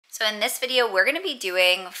So in this video, we're gonna be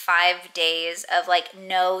doing 5 days of like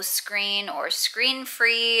no screen or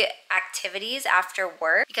screen-free activities after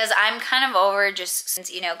work, because I'm kind of over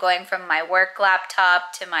just, you know, going from my work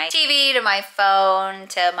laptop to my TV to my phone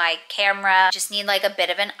to my camera. Just need like a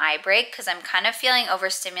bit of an eye break because I'm kind of feeling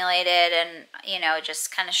overstimulated and, you know,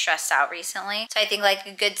 just kind of stressed out recently. So I think like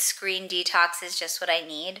a good screen detox is just what I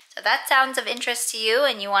need. So if that sounds of interest to you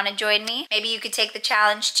and you want to join me, maybe you could take the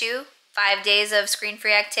challenge too. 5 days of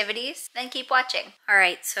screen-free activities, then keep watching. All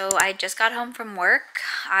right, so I just got home from work.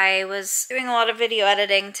 I was doing a lot of video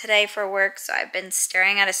editing today for work, so I've been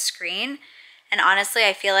staring at a screen. And honestly,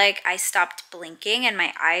 I feel like I stopped blinking and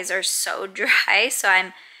my eyes are so dry, so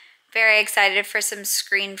I'm very excited for some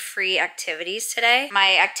screen-free activities today.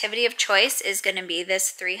 My activity of choice is gonna be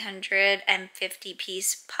this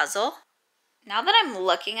 350-piece puzzle. Now that I'm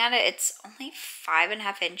looking at it, it's only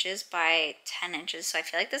 5.5 inches by 10 inches, so I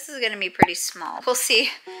feel like this is gonna be pretty small. We'll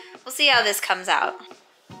see how this comes out.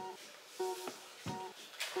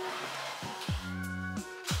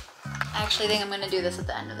 I actually think I'm gonna do this at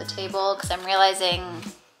the end of the table because I'm realizing I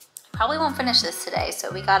probably won't finish this today,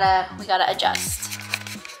 so we gotta adjust.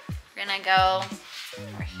 We're gonna go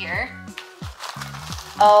over here.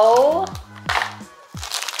 Oh.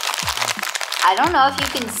 I don't know if you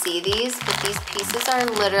can see these, but these pieces are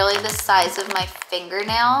literally the size of my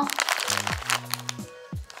fingernail.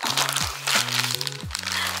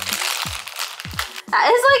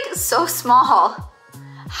 That is like so small.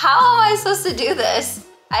 How am I supposed to do this?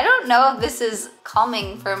 I don't know if this is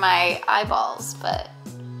calming for my eyeballs, but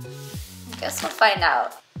I guess we'll find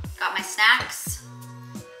out. Got my snacks.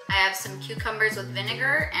 I have some cucumbers with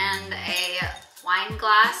vinegar and a wine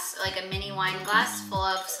glass, like a mini wine glass full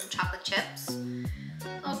of some chocolate chips.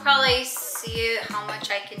 I'll probably see how much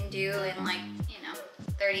I can do in like,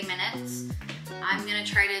 30 minutes. I'm gonna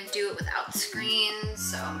try to do it without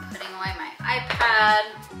screens, so I'm putting away my iPad.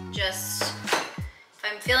 Just, if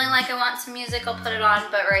I'm feeling like I want some music, I'll put it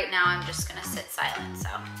on, but right now I'm just gonna sit silent, so.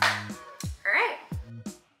 All right.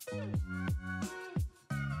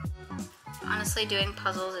 Honestly, doing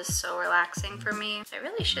puzzles is so relaxing for me. I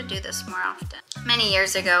really should do this more often. Many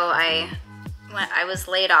years ago, I was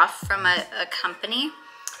laid off from a company,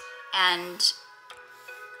 and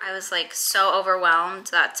I was like so overwhelmed.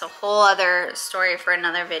 That's a whole other story for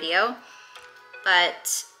another video.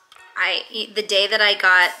 But the day that I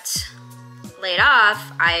got laid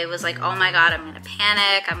off, I was like, oh my God, I'm gonna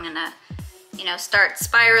panic. I'm gonna, start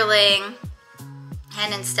spiraling.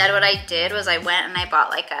 And instead what I did was I went and I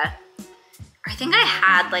bought I think I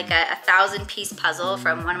had like a 1,000-piece puzzle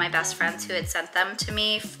from one of my best friends who had sent it to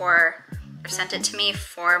me for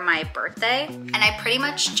my birthday. And I pretty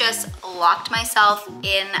much just locked myself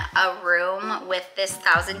in a room with this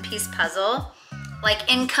 1,000-piece puzzle, like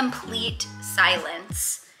in complete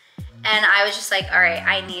silence. And I was just like, all right,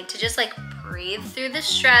 I need to just like breathe through the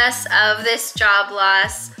stress of this job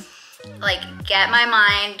loss, like get my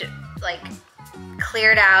mind like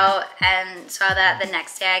cleared out, and so that the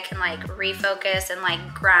next day I can like refocus and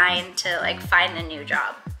like grind to like find a new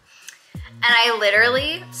job. And I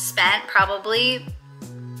literally spent probably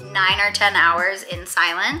 9 or 10 hours in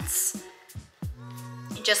silence,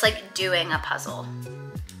 just like doing a puzzle.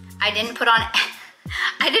 I didn't put on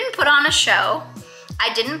a show.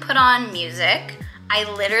 I didn't put on music. I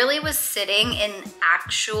literally was sitting in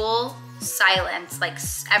actual silence, like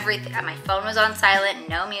everything. My phone was on silent,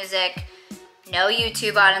 no music, no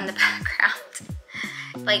YouTube on in the background.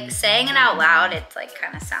 Like saying it out loud, it's like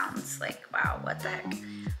kind of sounds like, wow, what the heck?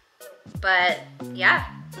 But yeah,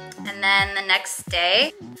 and then the next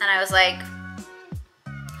day, and I was like,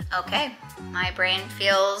 okay, my brain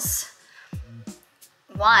feels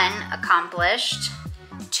 1, accomplished,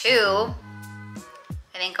 2,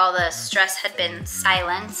 I think all the stress had been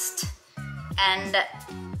silenced, and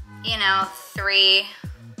 3,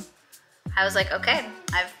 I was like, okay,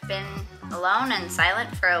 I've been alone and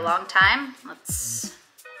silent for a long time. Let's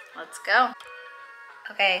go.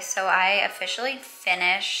 Okay, so I officially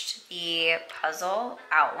finished the puzzle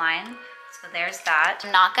outline. So there's that.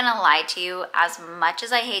 I'm not gonna lie to you, as much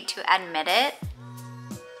as I hate to admit it,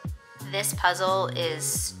 this puzzle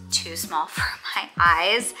is too small for my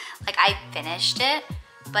eyes. Like, I finished it,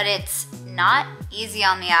 but it's not easy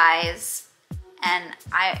on the eyes, and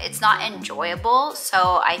it's not enjoyable.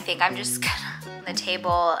 So I think I'm just gonna the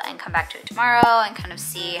table and come back to it tomorrow and kind of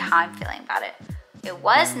see how I'm feeling about it. It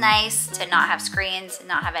was nice to not have screens and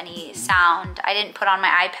not have any sound. I didn't put on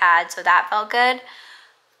my iPad, so that felt good.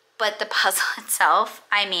 But the puzzle itself,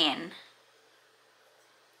 I mean,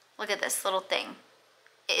 look at this little thing.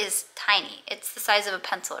 It is tiny. It's the size of a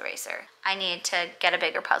pencil eraser. I need to get a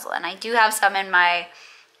bigger puzzle, and I do have some in my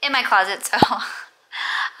in my closet, so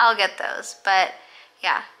I'll get those. But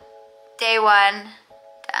yeah, day one,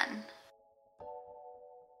 done.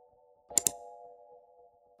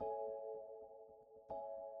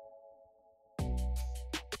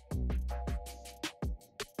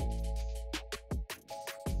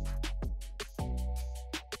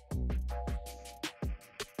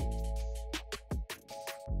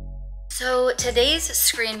 So today's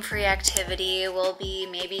screen-free activity will be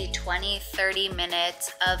maybe 20-30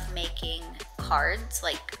 minutes of making cards,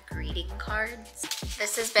 like greeting cards.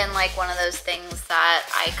 This has been like one of those things that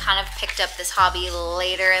I kind of picked up this hobby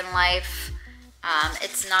later in life.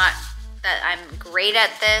 It's not that I'm great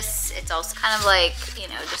at this. It's also kind of like, you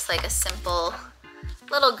know, just like a simple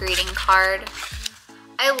little greeting card.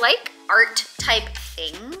 I like art type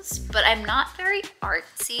things, but I'm not very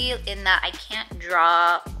artsy in that I can't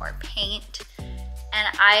draw or paint.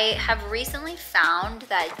 And I have recently found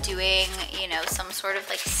that doing, you know, some sort of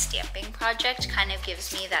like stamping project kind of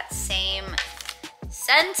gives me that same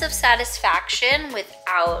sense of satisfaction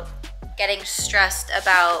without getting stressed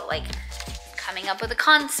about like coming up with a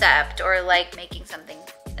concept or like making something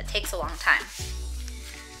that takes a long time.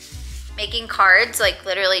 Making cards like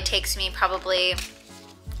literally takes me probably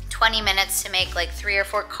 20 minutes to make like 3 or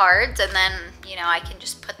 4 cards, and then, you know, I can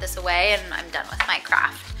just put this away and I'm done with my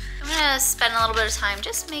craft. I'm gonna spend a little bit of time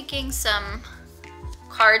just making some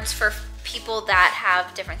cards for people that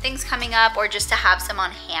have different things coming up, or just to have some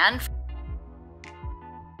on hand.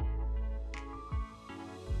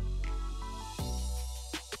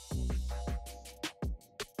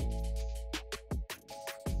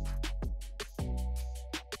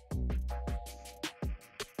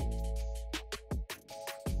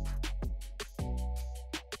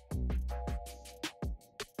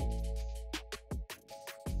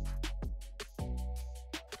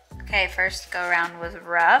 Okay, first go around was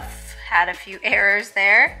rough. Had a few errors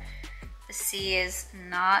there. The C is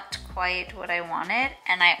not quite what I wanted,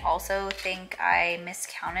 and I also think I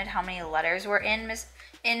miscounted how many letters were in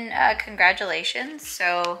congratulations.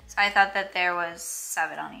 So I thought that there was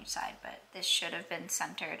 7 on each side, but this should have been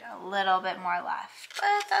centered a little bit more left.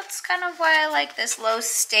 But that's kind of why I like this low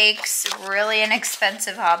stakes, really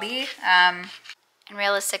inexpensive hobby. And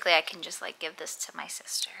realistically, I can just like give this to my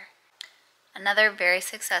sister. Another very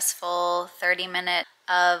successful 30-minute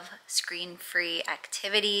of screen-free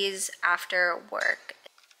activities after work.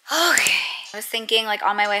 Okay, I was thinking like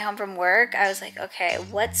on my way home from work, I was like, okay,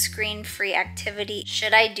 what screen-free activity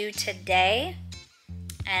should I do today?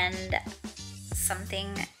 And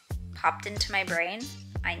something popped into my brain.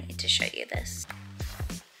 I need to show you this.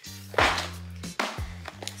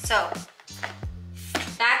 So,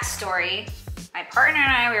 backstory, my partner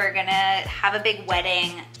and I, we were gonna have a big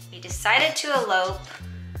wedding. We decided to elope,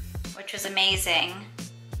 which was amazing,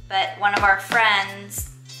 but one of our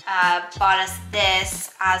friends bought us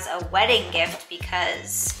this as a wedding gift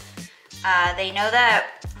because they know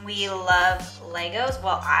that we love Legos.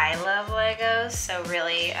 Well, I love Legos, so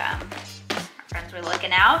really our friends were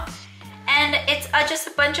looking out. And it's just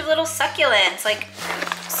a bunch of little succulents. Like,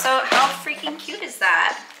 so how freaking cute is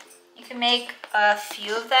that? You can make a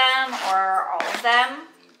few of them or all of them.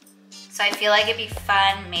 So I feel like it'd be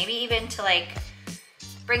fun, maybe even to like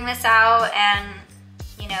bring this out, and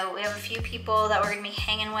you know, we have a few people that we're gonna be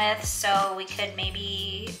hanging with, so we could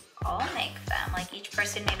maybe all make them. Like each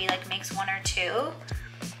person maybe like makes 1 or 2.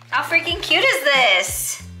 How freaking cute is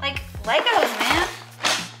this? Like Legos, man.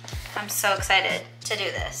 I'm so excited to do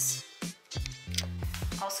this.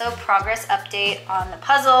 Also, progress update on the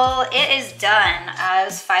puzzle. It is done. It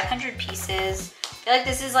was 500 pieces. I feel like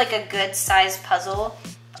this is like a good size puzzle.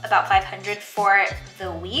 About 500 for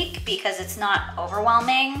the week because it's not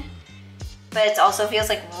overwhelming, but it also feels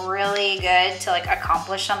like really good to like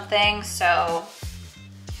accomplish something. So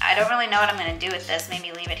I don't really know what I'm gonna do with this.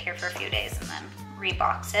 Maybe leave it here for a few days and then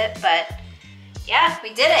rebox it, but yeah,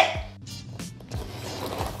 we did it.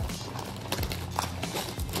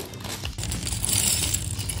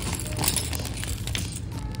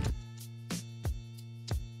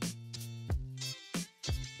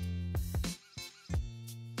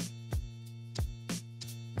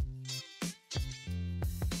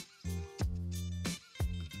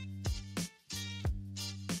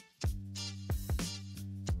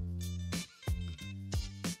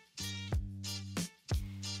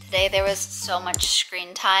 Today there was so much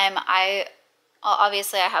screen time.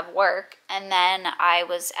 Obviously I have work, and then I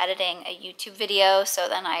was editing a YouTube video, so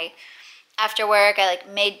then after work I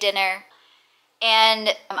like made dinner,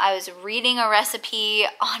 and I was reading a recipe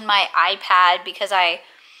on my iPad because I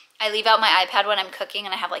leave out my iPad when I'm cooking,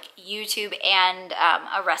 and I have like YouTube and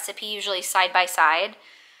a recipe usually side by side.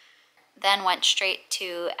 then went straight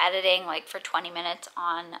to editing like for 20 minutes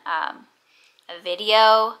on a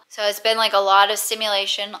video. So it's been like a lot of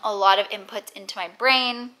stimulation, a lot of inputs into my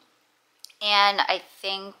brain. And I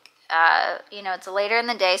think, you know, it's later in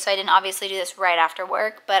the day, so I didn't obviously do this right after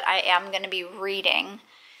work, but I am going to be reading.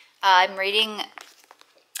 I'm reading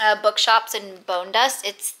Bookshops and Bone Dust.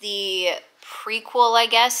 It's the prequel, I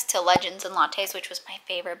guess, to Legends and Lattes, which was my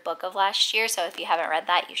favorite book of last year. So if you haven't read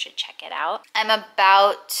that, you should check it out. I'm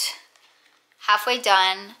about halfway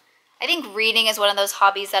done. I think reading is one of those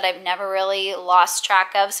hobbies that I've never really lost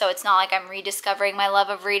track of. So it's not like I'm rediscovering my love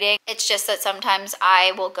of reading. It's just that sometimes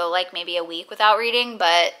I will go like maybe a week without reading,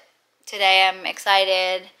 but today I'm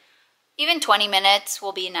excited. Even 20 minutes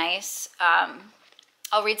will be nice.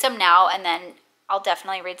 I'll read some now, and then I'll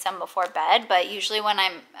definitely read some before bed, but usually when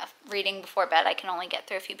I'm reading before bed, I can only get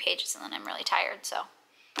through a few pages and then I'm really tired, so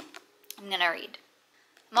I'm gonna read.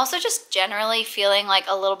 I'm also just generally feeling like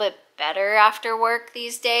a little bit better after work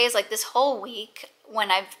these days. Like this whole week,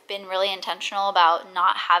 when I've been really intentional about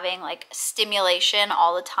not having like stimulation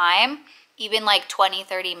all the time, even like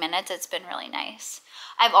 20-30 minutes, it's been really nice.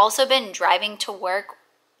 I've also been driving to work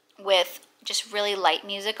with just really light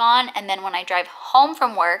music on, and then when I drive home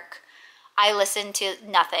from work, I listen to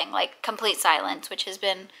nothing, like complete silence, which has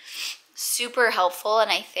been super helpful. And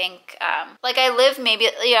I think, like I live maybe,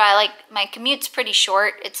 you know, I like my commute's pretty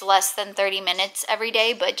short. It's less than 30 minutes every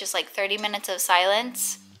day, but just like 30 minutes of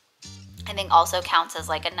silence, I think also counts as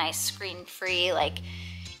like a nice screen-free, like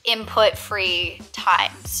input-free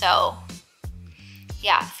time. So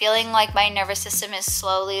yeah, feeling like my nervous system is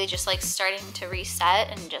slowly just like starting to reset,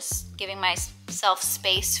 and just giving myself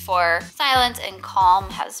space for silence and calm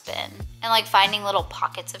has been, and like finding little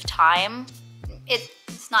pockets of time.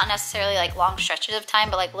 It's not necessarily like long stretches of time,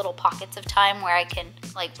 but like little pockets of time where I can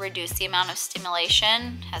like reduce the amount of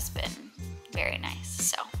stimulation has been very nice.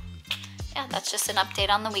 So yeah, that's just an update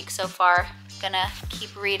on the week so far. Gonna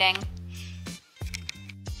keep reading.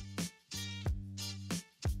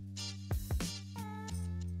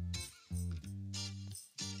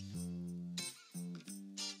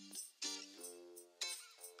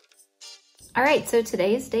 All right, so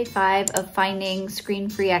today is day 5 of finding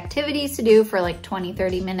screen-free activities to do for like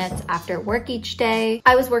 20-30 minutes after work each day.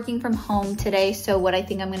 I was working from home today, so what I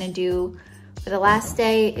think I'm gonna do for the last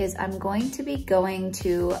day is I'm going to be going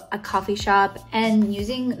to a coffee shop and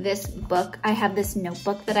using this book. I have this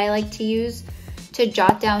notebook that I like to use to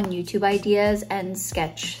jot down YouTube ideas and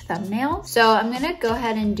sketch thumbnails. So I'm gonna go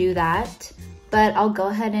ahead and do that, but I'll go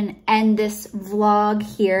ahead and end this vlog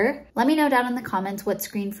here. Let me know down in the comments what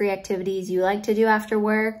screen-free activities you like to do after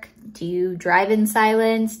work. Do you drive in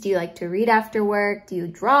silence? Do you like to read after work? Do you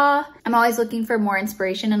draw? I'm always looking for more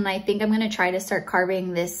inspiration, and I think I'm gonna try to start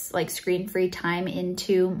carving this like screen-free time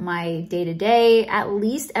into my day-to-day, at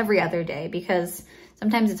least every other day, because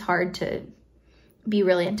sometimes it's hard to be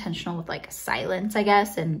really intentional with like silence, I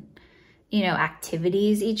guess, and you know,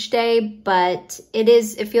 activities each day, but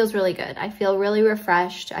it feels really good. I feel really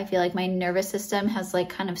refreshed. I feel like my nervous system has like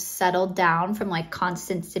kind of settled down from like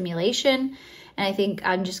constant stimulation. And I think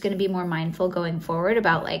I'm just gonna be more mindful going forward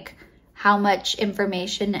about like how much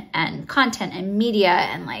information and content and media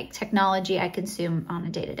and like technology I consume on a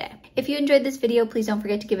day-to-day. If you enjoyed this video, please don't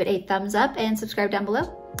forget to give it a thumbs up and subscribe down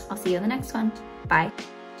below. I'll see you in the next one. Bye.